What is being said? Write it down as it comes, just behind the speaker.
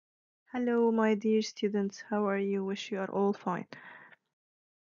Hello, my dear students. How are you? Wish you are all fine.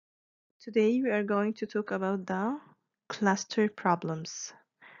 Today we are going to talk about the cluster problems.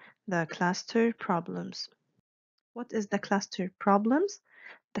 The cluster problems. What is the cluster problems?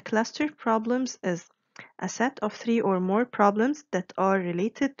 The cluster problems is a set of three or more problems that are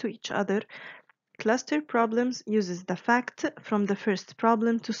related to each other. Cluster problems uses the fact from the first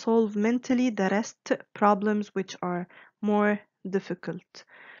problem to solve mentally the rest problems which are more difficult.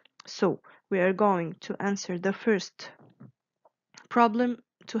 So we are going to answer the first problem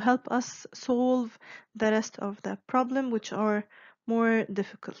to help us solve the rest of the problem which are more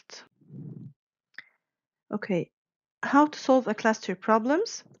difficult. Okay, how to solve a cluster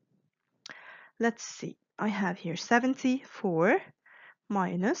problems? Let's see. I have here 74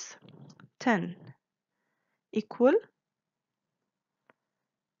 minus 10 equal.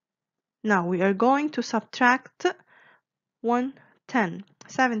 Now we are going to subtract 110.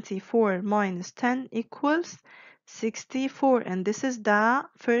 74 minus 10 equals 64, and this is the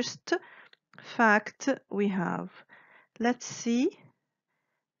first fact we have. Let's see.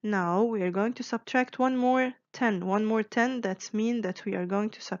 Now we are going to subtract one more 10. One more 10, that means that we are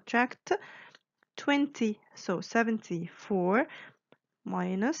going to subtract 20. So 74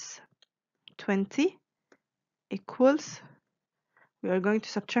 minus 20 equals, we are going to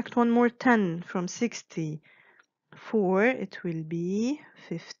subtract one more 10 from 64. It will be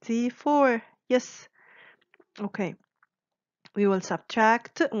 54. Yes. Okay. We will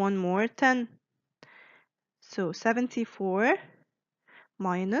subtract one more 10. So 74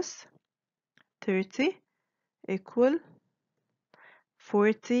 minus 30 equal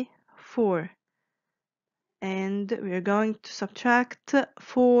 44. And we're going to subtract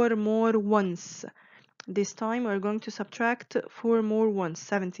 4 more ones. This time we're going to subtract 4 more ones.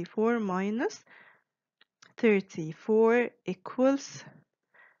 74 minus 34 equals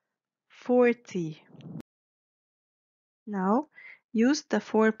 40. Now use the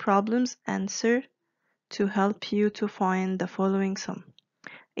 4 problems answer to help you to find the following sum.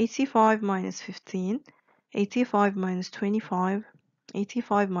 85 minus 15, 85 minus 25,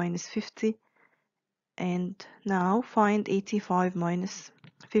 85 minus 50, and now find 85 minus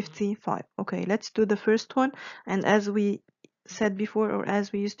 55. Okay, let's do the first one, and as we said before, or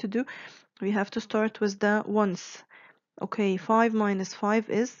as we used to do, we have to start with the ones. Okay, 5 minus 5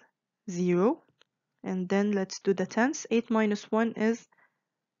 is 0, and then let's do the tens. 8 minus 1 is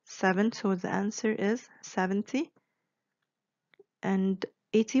 7, so the answer is 70. And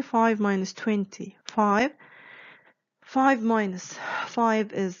 85 minus 25, 5 minus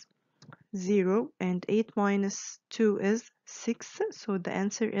 5 is 0, and 8 minus 2 is 6, so the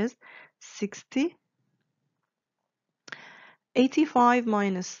answer is 60. 85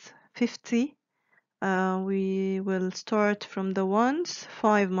 minus 50, we will start from the ones.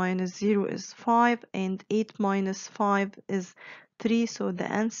 5 minus 0 is 5, and 8 minus 5 is 3, so the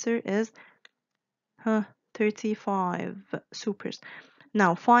answer is 35. Supers.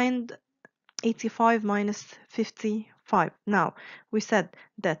 Now find 85 minus 55. Now we said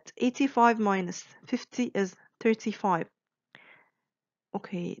that 85 minus 50 is 35.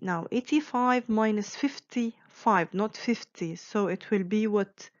 Okay, now 85 minus 55, not 50, so it will be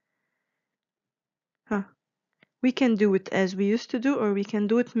what? We can do it as we used to do, or we can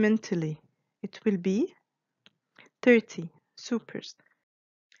do it mentally. It will be 30. Supers.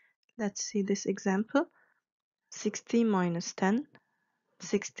 Let's see this example. 60 minus 10,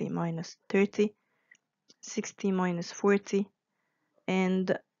 60 minus 30, 60 minus 40,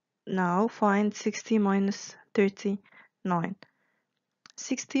 and now find 60 minus 39.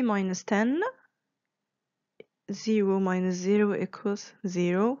 60 minus 10, 0 minus 0 equals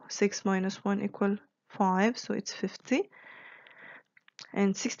 0. 6 minus 1 equals 5, so it's 50.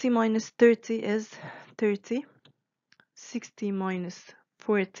 And 60 minus 30 is 30. 60 minus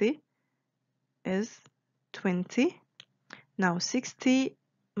 40 is 20. Now 60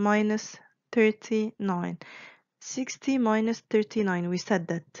 minus 39. 60 minus 39, we said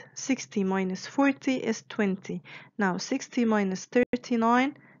that 60 minus 40 is 20. Now 60 minus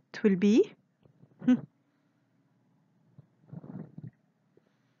 39, it will be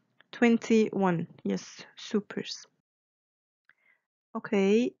 21. Yes, supers.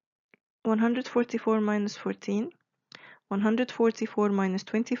 Okay, 144 minus 14, 144 minus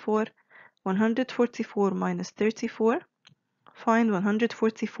 24, 144 minus 34. Find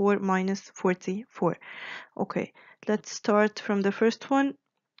 144 minus 44. Okay, let's start from the first one,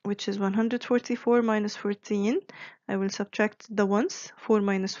 which is 144 minus 14. I will subtract the ones. 4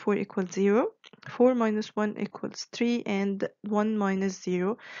 minus 4 equals 0. 4 minus 1 equals 3, and 1 minus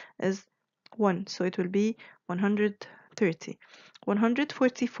 0 is 1, so it will be 130.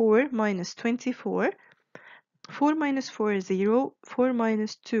 144 minus 24. 4 minus 4 is 0. 4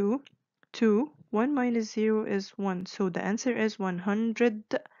 minus 2, 2. 1 minus 0 is 1. So the answer is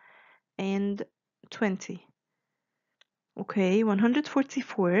 120. Okay,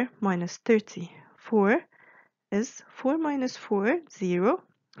 144 minus 34 is 4 minus 4, 0.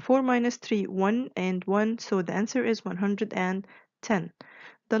 4 minus 3, 1 and 1. So the answer is 110.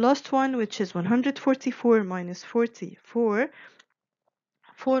 The last one, which is 144 minus 44.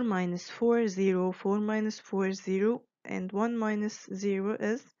 4 minus 4, 0. 4 minus 4, 0. And 1 minus 0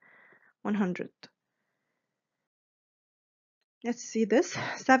 is 100. Let's see this.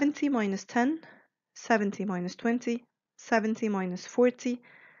 70 minus 10. 70 minus 20. 70 minus 40.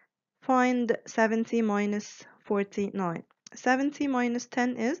 Find 70 minus 49. 70 minus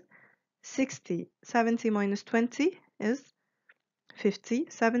 10 is 60. 70 minus 20 is 50.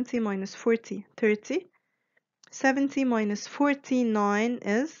 70 minus 40, 30. 70 minus 49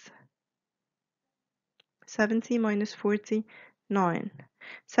 is 70 minus 49.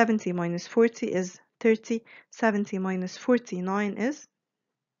 70 minus 40 is 30. 70 minus 49 is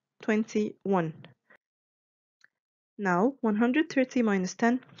 21. Now 130 minus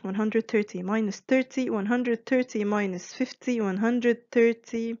 10, 130 minus 30, 130 minus 50,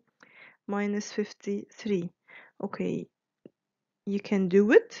 130 minus 53. Okay, you can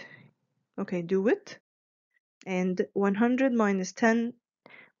do it. Okay, do it. And 100 minus 10,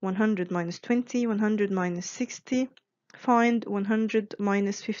 100 minus 20, 100 minus 60. Find 100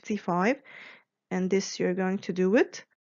 minus 55. And this you're going to do it.